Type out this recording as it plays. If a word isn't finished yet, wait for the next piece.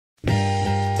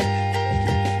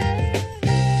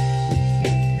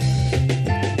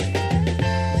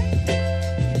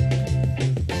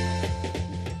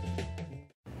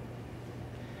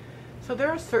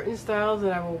are certain styles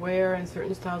that I will wear and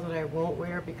certain styles that I won't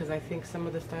wear, because I think some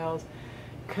of the styles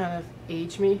kind of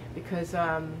age me, because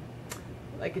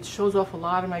like it shows off a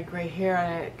lot of my gray hair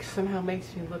and it somehow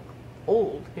makes me look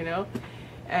old, you know.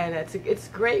 And it's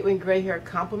great when gray hair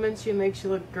compliments you, makes you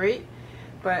look great,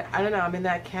 but I don't know, I'm in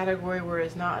that category where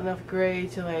it's not enough gray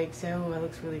to like say, oh, it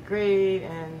looks really great.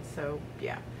 And so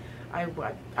yeah,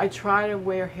 I try to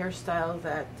wear hairstyles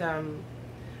that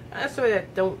not necessarily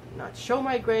that don't not show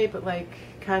my gray, but like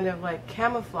kind of like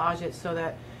camouflage it so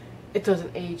that it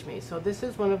doesn't age me. So this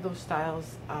is one of those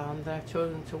styles that I've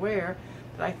chosen to wear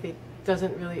that I think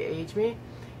doesn't really age me.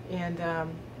 And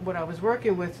what I was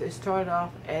working with, it started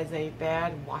off as a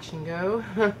bad wash and go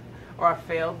or a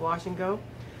failed wash and go.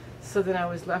 So then I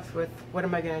was left with, what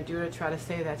am I going to do to try to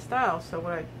save that style? So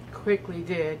what I quickly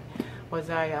did was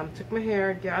I took my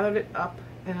hair, gathered it up,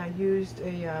 and I used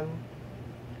a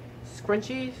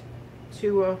scrunchie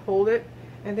to hold it.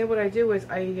 And then what I do is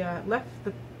I left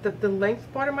the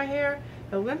length part of my hair.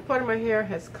 The length part of my hair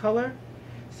has color,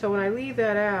 so when I leave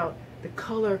that out, the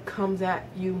color comes at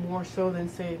you more so than,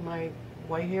 say, my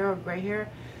white hair or gray hair.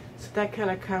 So that kind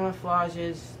of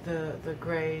camouflages the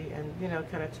gray and, you know,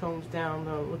 kind of tones down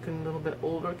the looking a little bit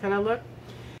older kind of look.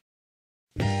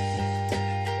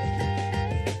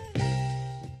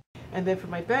 And then for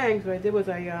my bangs, what I did was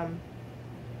I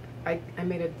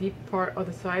made a deep part of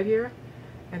the side here,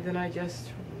 and then I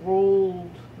just rolled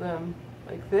them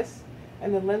like this.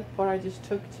 And the length part I just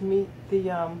took to meet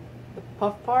the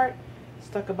puff part,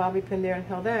 stuck a bobby pin there and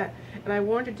held that. And I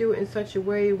wanted to do it in such a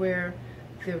way where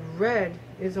the red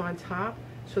is on top,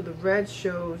 so the red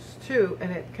shows too,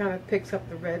 and it kind of picks up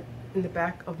the red in the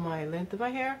back of my length of my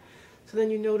hair. So then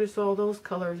you notice all those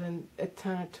colors and it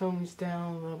kind of tones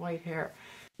down the white hair.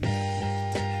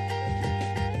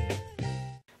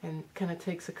 And kind of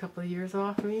takes a couple of years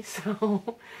off me,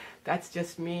 so that's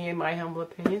just me in my humble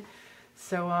opinion.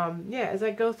 So yeah, as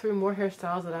I go through more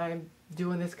hairstyles that I'm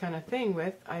doing this kind of thing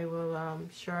with, I will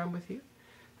share them with you.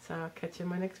 So I'll catch you in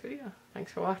my next video.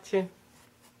 Thanks for watching.